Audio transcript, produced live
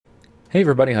Hey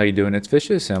everybody, how you doing? It's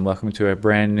Vicious and welcome to a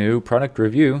brand new product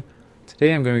review.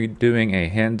 Today I'm going to be doing a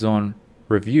hands-on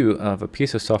review of a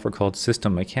piece of software called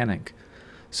System Mechanic.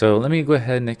 So let me go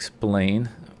ahead and explain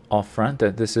off front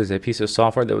that this is a piece of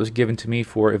software that was given to me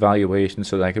for evaluation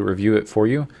so that I could review it for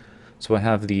you. So I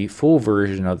have the full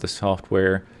version of the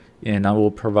software and I will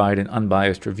provide an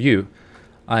unbiased review.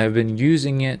 I have been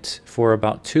using it for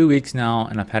about 2 weeks now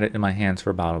and I've had it in my hands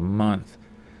for about a month.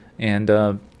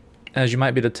 And as you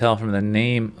might be able to tell from the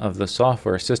name of the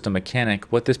software, System Mechanic,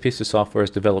 what this piece of software is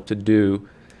developed to do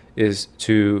is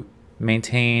to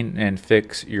maintain and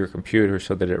fix your computer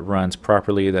so that it runs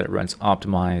properly, that it runs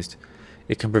optimized.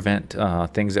 It can prevent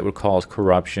things that would cause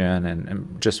corruption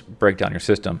and just break down your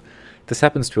system. This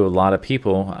happens to a lot of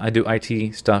people. I do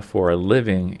IT stuff for a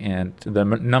living, and the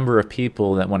number of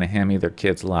people that want to hand me their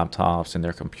kids' laptops and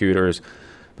their computers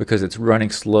because it's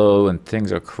running slow and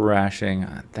things are crashing,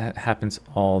 that happens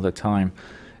all the time.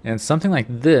 And something like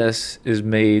this is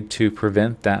made to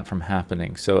prevent that from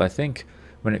happening. So I think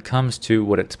when it comes to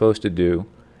what it's supposed to do,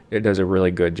 it does a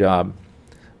really good job.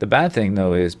 The bad thing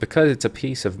though is because it's a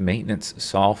piece of maintenance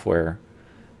software,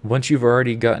 once you've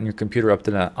already gotten your computer up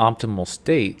to that optimal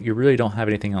state, you really don't have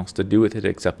anything else to do with it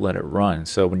except let it run.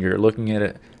 So when you're looking at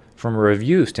it from a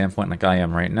review standpoint like I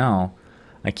am right now,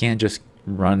 I can't just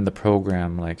run the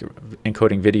program like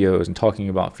encoding videos and talking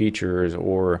about features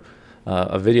or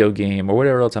a video game or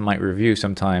whatever else I might review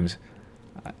sometimes.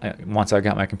 Once I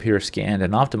got my computer scanned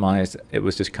and optimized, it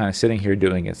was just kind of sitting here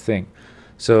doing its thing.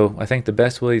 So I think the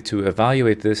best way to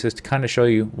evaluate this is to kind of show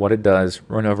you what it does,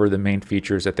 run over the main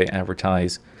features that they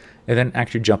advertise, and then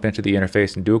actually jump into the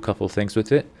interface and do a couple of things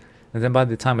with it. And then by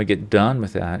the time we get done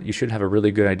with that, you should have a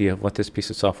really good idea of what this piece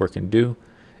of software can do,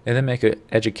 and then make an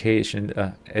educated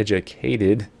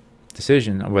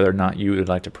decision on whether or not you would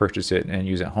like to purchase it and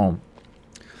use it at home.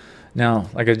 Now,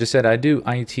 like I just said, I do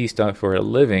IT stuff for a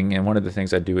living, and one of the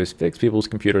things I do is fix people's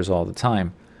computers all the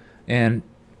time. And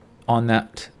on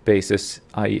that basis,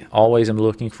 I always am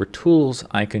looking for tools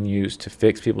I can use to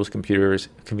fix people's computers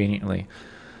conveniently.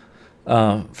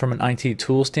 From an IT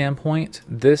tool standpoint,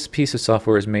 this piece of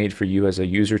software is made for you as a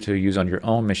user to use on your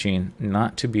own machine,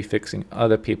 not to be fixing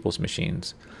other people's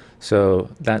machines. So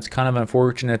that's kind of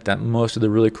unfortunate that most of the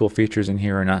really cool features in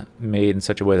here are not made in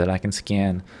such a way that I can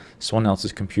scan someone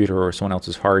else's computer or someone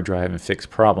else's hard drive and fix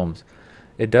problems.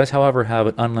 It does, however, have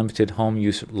an unlimited home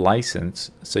use license,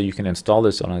 so you can install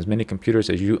this on as many computers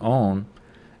as you own,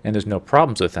 and there's no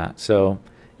problems with that. So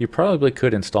you probably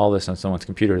could install this on someone's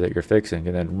computer that you're fixing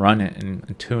and then run it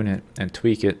and tune it and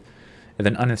tweak it and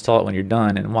then uninstall it when you're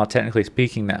done. And while technically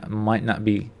speaking that might not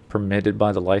be permitted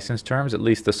by the license terms, at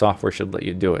least the software should let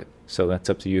you do it. So that's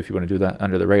up to you if you want to do that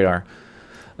under the radar.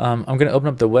 I'm going to open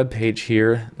up the web page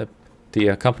here.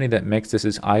 The company that makes this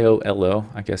is Iolo.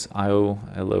 I guess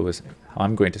Iolo is how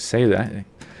I'm going to say that.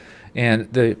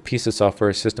 And the piece of software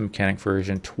is System Mechanic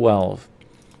version 12.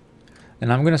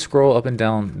 And I'm going to scroll up and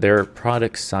down their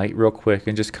product site real quick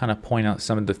and just kind of point out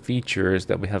some of the features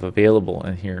that we have available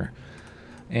in here.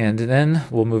 And then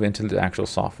we'll move into the actual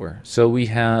software. So we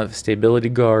have Stability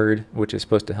Guard, which is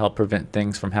supposed to help prevent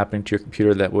things from happening to your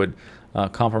computer that would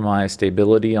compromise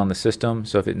stability on the system.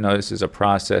 So if it notices a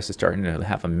process is starting to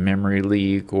have a memory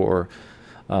leak or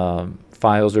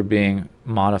files are being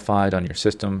modified on your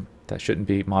system that shouldn't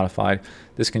be modified,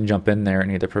 this can jump in there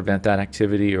and either prevent that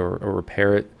activity or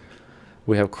repair it.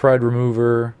 We have CRUD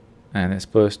Remover, and it's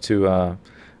supposed to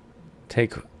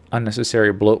take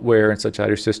unnecessary bloatware and such out of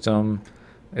your system.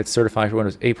 It's certified for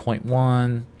Windows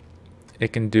 8.1.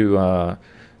 It can do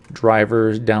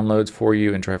drivers downloads for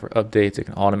you and driver updates. It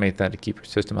can automate that to keep your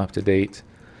system up to date.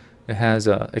 It has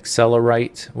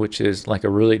Accelerate, which is like a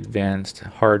really advanced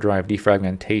hard drive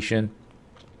defragmentation.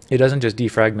 It doesn't just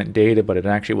defragment data, but it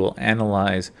actually will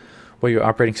analyze what your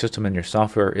operating system and your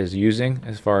software is using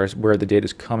as far as where the data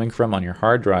is coming from on your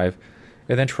hard drive,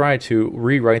 and then try to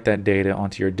rewrite that data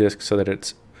onto your disk so that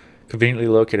it's conveniently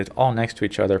located all next to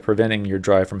each other, preventing your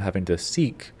drive from having to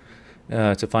seek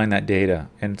to find that data,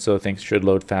 and so things should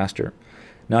load faster.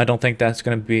 Now, I don't think that's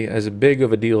going to be as big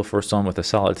of a deal for someone with a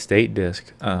solid state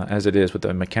disk as it is with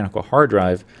a mechanical hard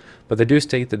drive, but they do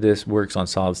state that this works on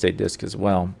solid state disk as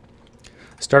well.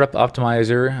 Startup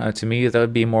Optimizer, to me, that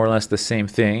would be more or less the same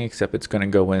thing, except it's going to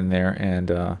go in there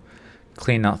and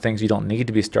clean out things you don't need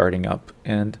to be starting up.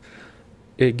 And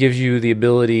it gives you the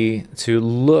ability to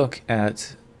look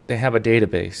at, they have a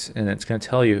database, and it's going to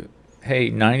tell you, hey,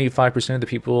 95% of the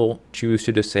people choose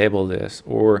to disable this,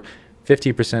 or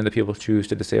 50% of the people choose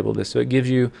to disable this. So it gives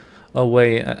you a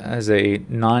way as a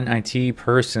non-IT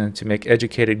person to make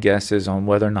educated guesses on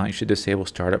whether or not you should disable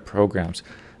startup programs.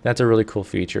 That's a really cool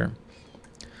feature.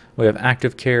 We have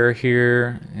active care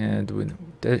here, and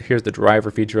here's the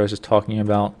driver feature I was just talking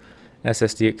about.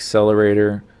 SSD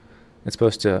accelerator. It's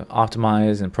supposed to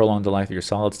optimize and prolong the life of your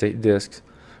solid state disks.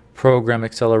 Program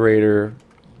accelerator.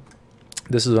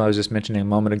 This is what I was just mentioning a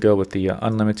moment ago with the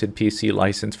unlimited PC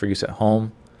license for use at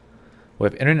home. We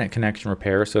have internet connection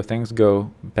repair, so if things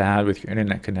go bad with your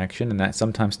internet connection, and that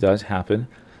sometimes does happen,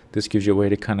 this gives you a way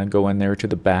to kind of go in there to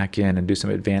the back end and do some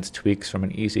advanced tweaks from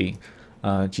an easy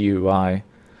GUI.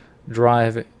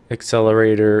 Drive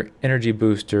accelerator, energy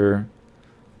booster.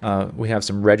 We have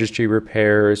some registry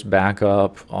repairs,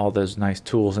 backup, all those nice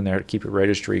tools in there to keep your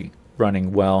registry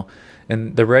running well.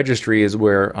 And the registry is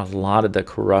where a lot of the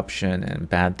corruption and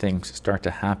bad things start to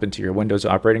happen to your Windows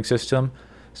operating system.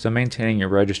 So maintaining your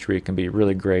registry can be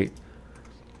really great.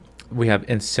 We have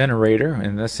incinerator,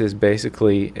 and this is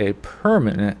basically a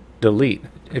permanent delete.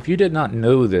 If you did not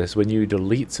know this, when you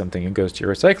delete something, it goes to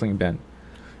your recycling bin.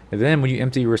 And then when you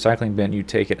empty your recycling bin, you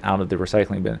take it out of the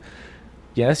recycling bin.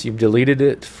 Yes, you've deleted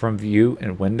it from view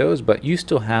in Windows, but you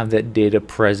still have that data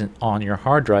present on your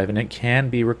hard drive, and it can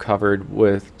be recovered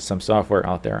with some software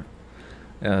out there.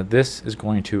 This is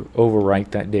going to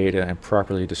overwrite that data and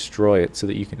properly destroy it so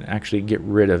that you can actually get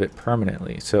rid of it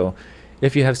permanently. So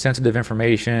if you have sensitive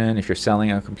information, if you're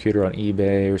selling a computer on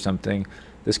eBay or something,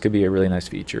 this could be a really nice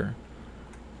feature.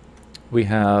 We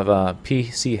have a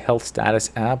PC Health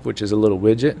Status app, which is a little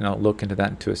widget, and I'll look into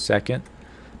that in a second.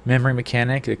 Memory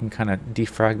mechanic, it can kind of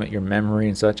defragment your memory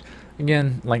and such.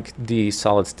 Again, like the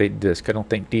solid state disk, I don't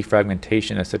think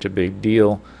defragmentation is such a big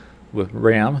deal with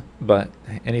RAM, but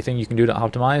anything you can do to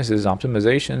optimize is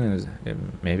optimization,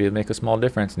 and maybe it'll make a small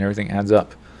difference and everything adds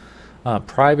up.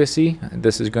 Privacy,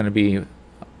 this is going to be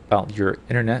about your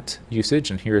internet usage,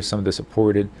 and here's some of the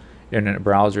supported internet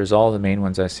browsers, all the main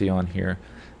ones I see on here.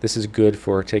 This is good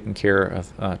for taking care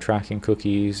of tracking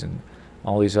cookies and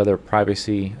all these other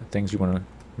privacy things you want to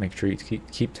make sure you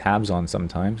keep tabs on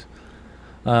sometimes.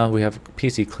 We have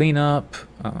PC cleanup,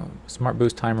 smart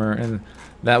boost timer, and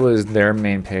that was their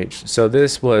main page. So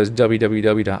this was www.iolo.com,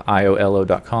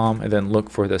 and then look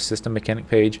for the system mechanic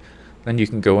page. Then you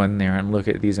can go in there and look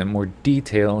at these in more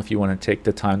detail if you want to take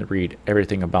the time to read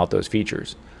everything about those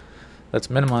features. Let's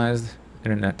minimize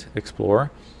Internet Explorer,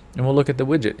 and we'll look at the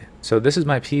widget. So this is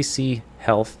my PC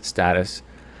health status.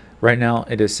 Right now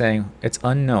it is saying it's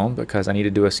unknown because I need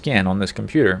to do a scan on this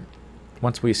computer.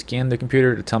 Once we scan the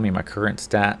computer to tell me my current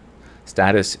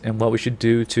status and what we should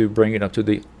do to bring it up to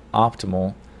the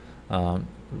optimal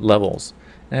levels.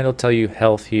 And it'll tell you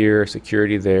health here,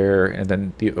 security there, and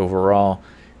then the overall.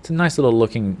 It's a nice little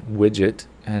looking widget,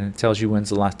 and it tells you when's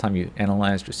the last time you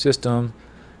analyzed your system.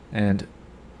 And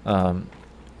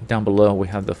down below we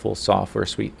have the full software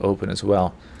suite open as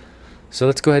well. So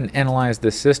let's go ahead and analyze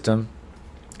this system.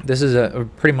 This is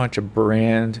pretty much a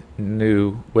brand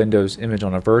new Windows image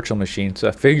on a virtual machine, so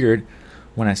I figured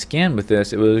when I scanned with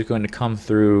this it was going to come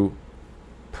through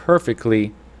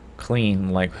perfectly clean,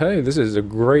 like, hey, this is a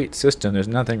great system, there's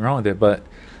nothing wrong with it. But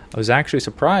I was actually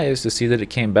surprised to see that it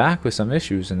came back with some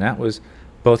issues, and that was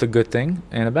both a good thing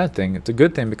and a bad thing. It's a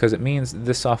good thing because it means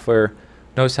this software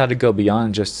knows how to go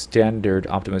beyond just standard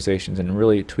optimizations and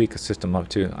really tweak a system up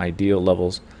to ideal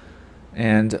levels.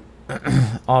 And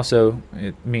also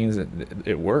it means that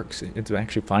it works. It's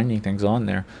actually finding things on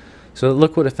there. So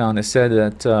look what it found. It said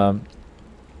that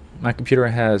my computer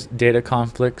has data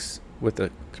conflicts with the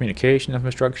communication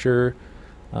infrastructure.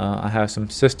 I have some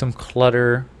system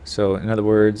clutter, so in other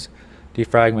words,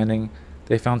 defragmenting.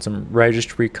 They found some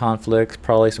registry conflicts,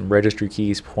 probably some registry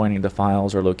keys pointing to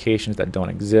files or locations that don't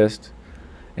exist.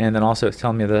 And then also it's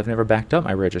telling me that I've never backed up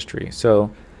my registry.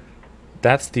 So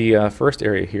that's the first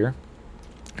area here.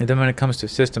 And then when it comes to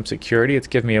system security, it's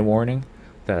giving me a warning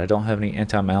that I don't have any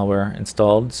anti-malware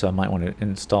installed, so I might want to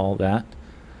install that.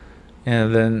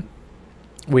 And then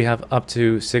we have up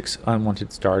to 6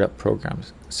 unwanted startup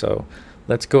programs. So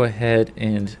let's go ahead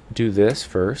and do this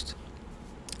first.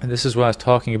 And this is what I was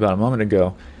talking about a moment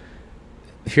ago.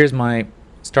 Here's my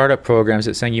startup programs.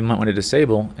 It's saying you might want to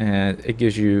disable, and it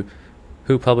gives you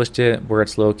who published it, where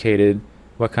it's located,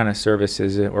 what kind of service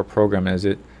is it or program is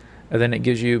it. And then it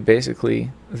gives you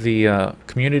basically the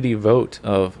community vote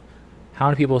of how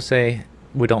many people say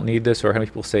we don't need this, or how many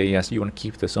people say yes, you want to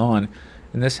keep this on.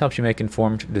 And this helps you make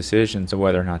informed decisions of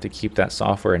whether or not to keep that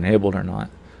software enabled or not.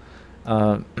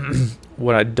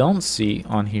 What I don't see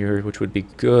on here, which would be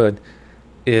good,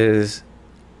 is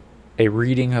a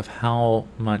reading of how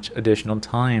much additional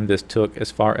time this took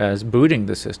as far as booting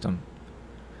the system.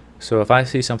 So if I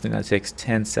see something that takes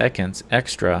 10 seconds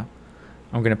extra,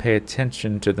 I'm going to pay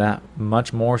attention to that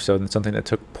much more so than something that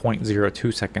took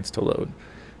 0.02 seconds to load.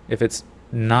 If it's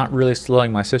not really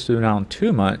slowing my system down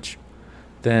too much,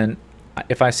 then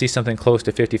if I see something close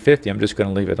to 50-50, I'm just going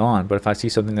to leave it on. But if I see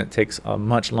something that takes a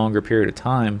much longer period of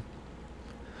time,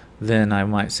 then I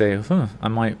might say, I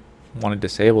might want to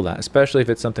disable that, especially if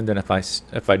it's something that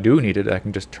if I do need it, I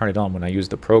can just turn it on when I use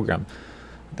the program.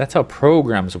 That's how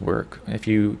programs work. If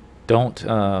you don't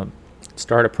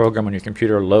start a program when your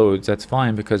computer loads, that's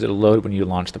fine, because it'll load when you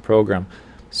launch the program.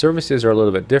 Services are a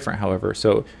little bit different, however.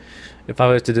 So if I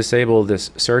was to disable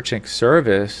this searching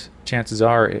service, chances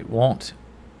are it won't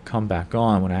come back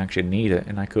on when I actually need it,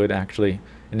 and I could actually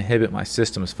inhibit my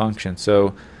system's function.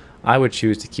 So I would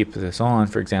choose to keep this on,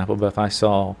 for example. But if I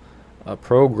saw a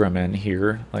program in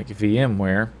here like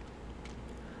VMware,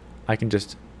 I can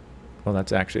just, well,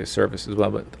 that's actually a service as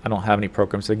well, but I don't have any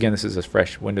programs. So again, this is a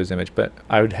fresh Windows image, but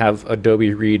I would have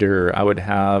Adobe Reader, I would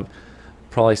have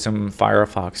probably some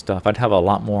Firefox stuff. I'd have a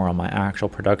lot more on my actual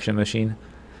production machine,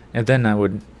 and then I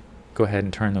would go ahead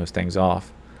and turn those things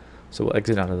off. So we'll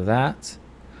exit out of that.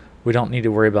 We don't need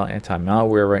to worry about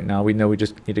anti-malware right now. We know we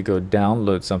just need to go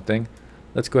download something.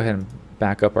 Let's go ahead and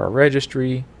back up our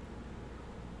registry.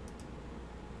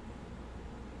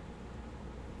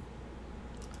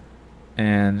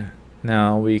 And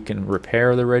now we can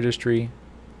repair the registry.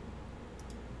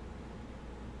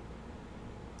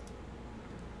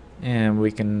 And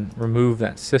we can remove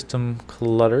that system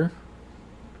clutter.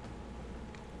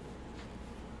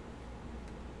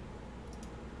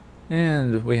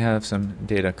 And we have some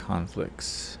data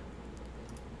conflicts.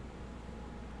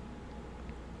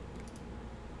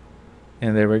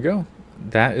 And there we go.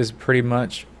 That is pretty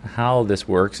much how this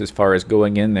works as far as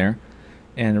going in there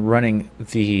and running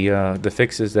the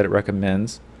fixes that it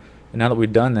recommends. And now that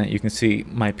we've done that, you can see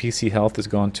my PC health has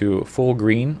gone to full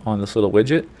green on this little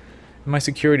widget. And my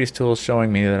security is still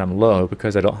showing me that I'm low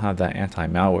because I don't have that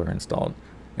anti-malware installed.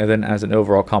 And then as an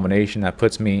overall combination, that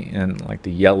puts me in like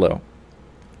the yellow.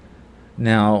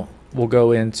 Now we'll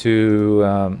go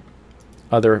into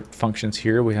other functions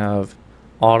here. We have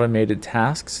automated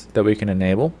tasks that we can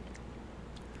enable.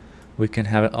 We can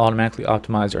have it automatically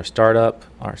optimize our startup,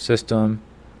 our system.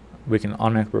 We can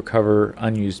automatically recover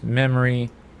unused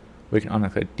memory. We can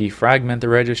automatically defragment the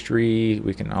registry.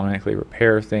 We can automatically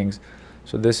repair things.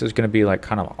 So this is going to be like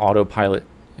kind of autopilot.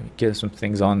 Get some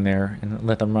things on there and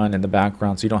let them run in the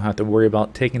background, so you don't have to worry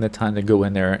about taking the time to go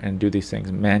in there and do these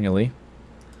things manually.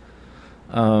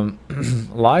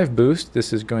 Live boost,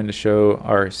 this is going to show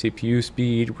our CPU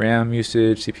speed, RAM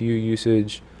usage, CPU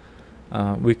usage.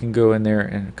 We can go in there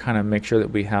and kind of make sure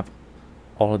that we have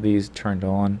all of these turned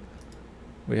on.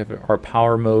 We have our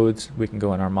power modes. We can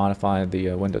go in our modify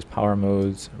the Windows power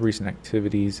modes, recent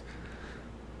activities.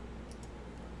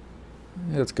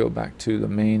 Let's go back to the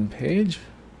main page.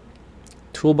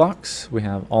 Toolbox, we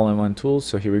have all-in-one tools.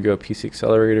 So here we go: PC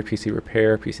accelerator, PC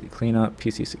repair, PC cleanup,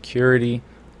 PC security.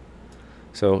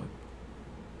 So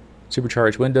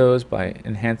supercharge Windows by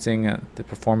enhancing the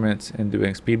performance and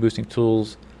doing speed boosting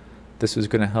tools. This is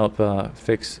going to help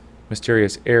fix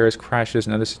mysterious errors, crashes,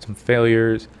 and other system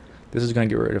failures. This is going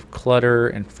to get rid of clutter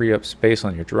and free up space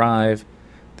on your drive.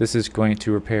 This is going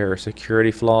to repair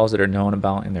security flaws that are known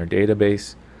about in their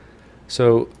database.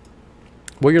 So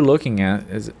what you're looking at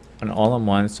is an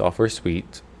all-in-one software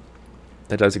suite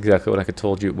that does exactly what I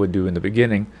told you it would do in the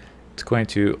beginning. It's going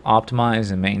to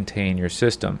optimize and maintain your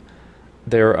system.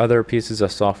 There are other pieces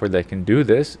of software that can do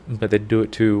this, but they do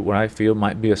it to what I feel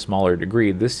might be a smaller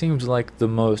degree. This seems like the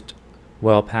most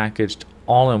well-packaged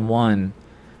all-in-one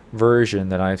version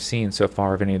that I've seen so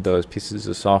far of any of those pieces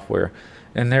of software,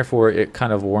 and therefore it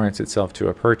kind of warrants itself to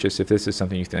a purchase if this is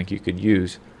something you think you could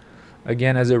use.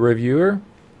 Again, as a reviewer,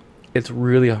 it's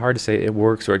really hard to say it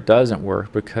works or it doesn't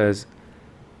work, because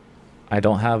I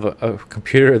don't have a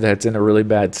computer that's in a really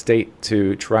bad state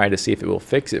to try to see if it will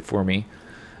fix it for me,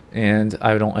 and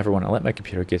I don't ever want to let my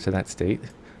computer get to that state.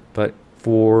 But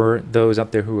for those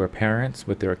out there who are parents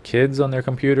with their kids on their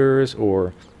computers,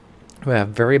 or who have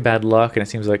very bad luck and it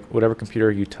seems like whatever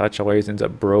computer you touch always ends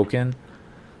up broken,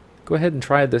 go ahead and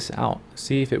try this out.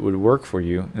 See if it would work for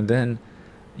you, and then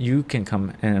you can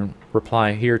come and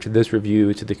reply here to this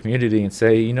review to the community and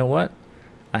say, you know what,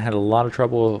 I had a lot of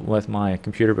trouble with my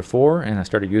computer before and I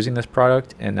started using this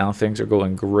product and now things are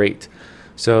going great.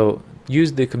 So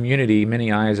use the community.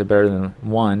 Many eyes are better than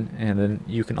one, and then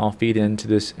you can all feed into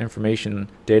this information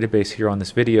database here on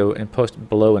this video and post it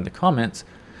below in the comments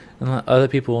and let other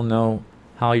people know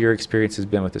how your experience has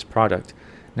been with this product.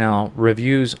 Now,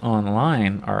 reviews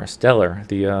online are stellar.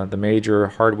 The major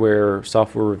hardware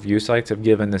software review sites have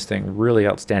given this thing really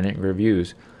outstanding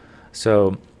reviews.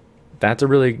 So that's a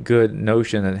really good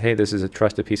notion that, hey, this is a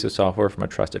trusted piece of software from a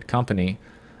trusted company.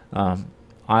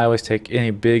 I always take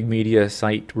any big media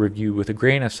site review with a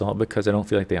grain of salt because I don't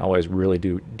feel like they always really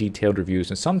do detailed reviews.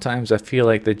 And sometimes I feel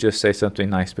like they just say something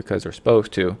nice because they're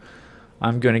supposed to.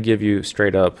 I'm going to give you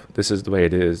straight up, this is the way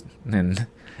it is. And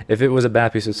if it was a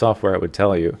bad piece of software, I would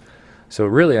tell you. So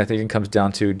really, I think it comes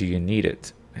down to, do you need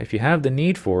it? If you have the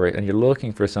need for it and you're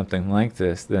looking for something like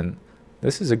this, then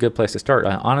this is a good place to start.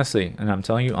 I honestly, and I'm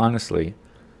telling you honestly,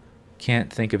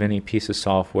 can't think of any piece of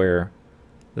software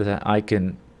that I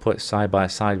can put side by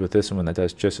side with this one that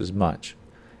does just as much.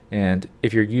 And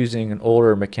if you're using an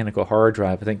older mechanical hard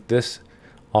drive, I think this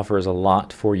offers a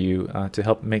lot for you to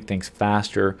help make things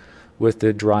faster with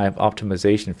the drive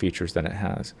optimization features that it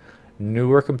has.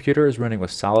 Newer computers running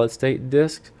with solid state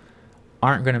disks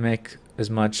aren't going to make as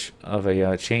much of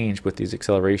a change with these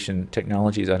acceleration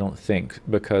technologies, I don't think,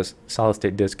 because solid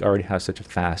state disk already has such a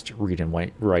fast read and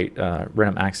write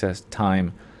random access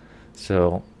time.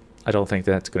 So I don't think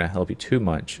that's going to help you too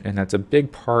much, and that's a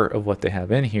big part of what they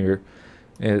have in here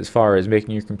as far as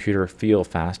making your computer feel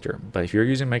faster. But if you're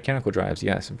using mechanical drives,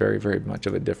 yes, very, very much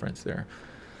of a difference there.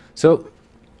 So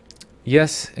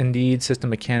yes, indeed,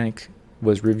 System Mechanic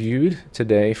was reviewed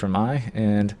today from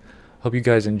and hope you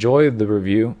guys enjoyed the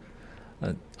review.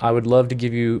 I would love to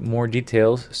give you more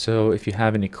details, so if you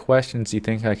have any questions you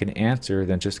think I can answer,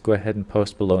 then just go ahead and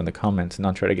post below in the comments and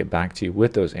I'll try to get back to you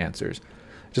with those answers.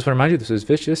 Just want to remind you, this is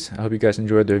Vicious. I hope you guys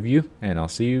enjoyed the review, and I'll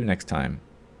see you next time.